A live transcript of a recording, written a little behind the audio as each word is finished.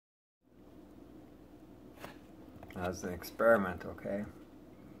As an experiment, okay?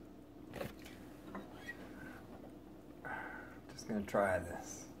 Just gonna try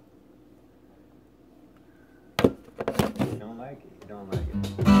this. You don't like it, you don't like it.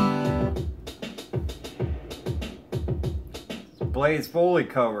 It's Blaze Foley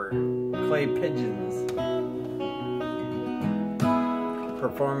cover, Clay Pigeons.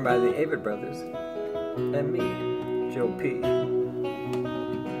 Performed by the Avid Brothers and me, Joe P.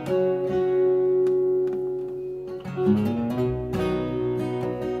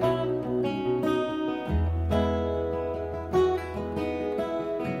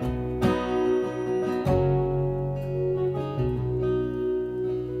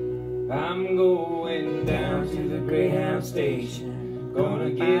 I'm going down to the Greyhound station,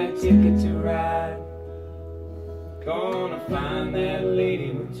 gonna get a ticket to ride. Gonna find that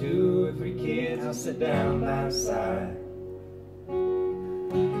lady with 2 or 3 kids, I'll sit down by her side.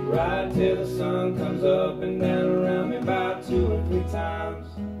 Ride till the sun comes up and down around me about 2 or 3 times.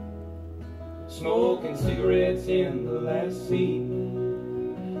 Smoking cigarettes in the last seat.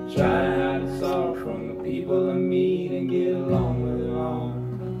 Try to hide the sorrow from the people I meet and get along with it all.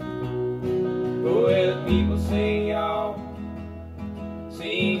 Go where the people say y'all,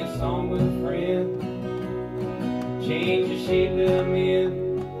 sing a song with a friend. Change the shape that I'm in,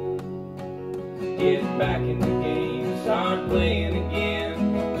 get back in the game, start playing again.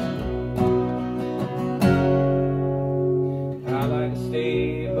 I like to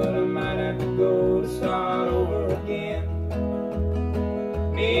stay, but I might have to go to start over again.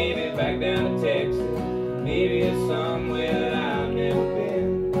 Maybe back down to Texas, maybe it's somewhere that I've never been.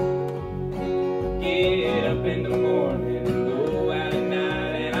 Get up in the morning and go out at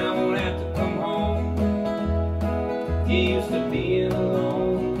night, and I won't have to come home. Get used to being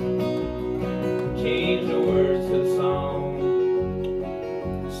alone. Change the words to the song,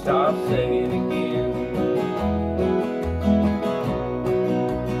 start singing again.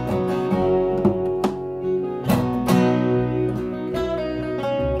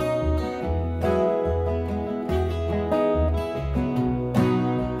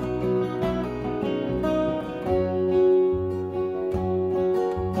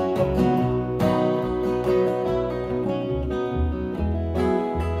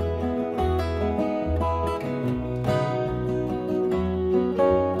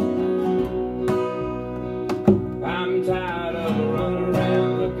 I'm tired of running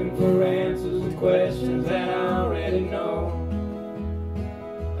around looking for answers to questions that I already know.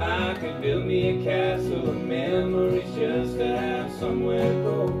 I could build me a castle of memories just to have somewhere to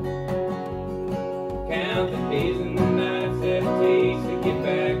go. Count the days and the nights that it takes to get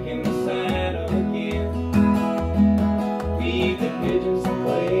back in the saddle again. Feed the pigeons some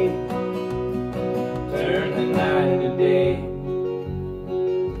clay, turn the night into day.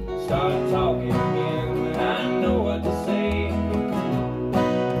 Start talking again when I know what to say.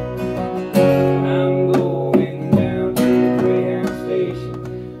 I'm going down to the Greyhound station,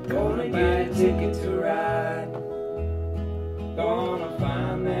 gonna buy a ticket to ride. Gonna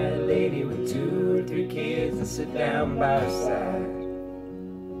find that lady with 2 or 3 kids and sit down by her side.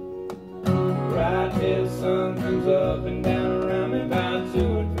 Ride till the sun comes up and down around me about 2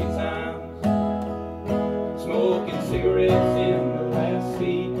 or 3 times. Smoking cigarettes in the last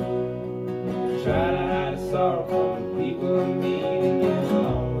seat. Try to hide the sorrow from the people I meet and get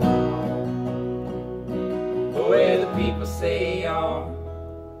along with them. Go where the people say y'all,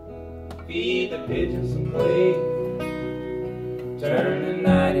 feed the pigeons some clay. Turn the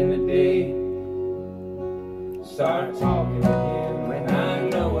night into day, start talking.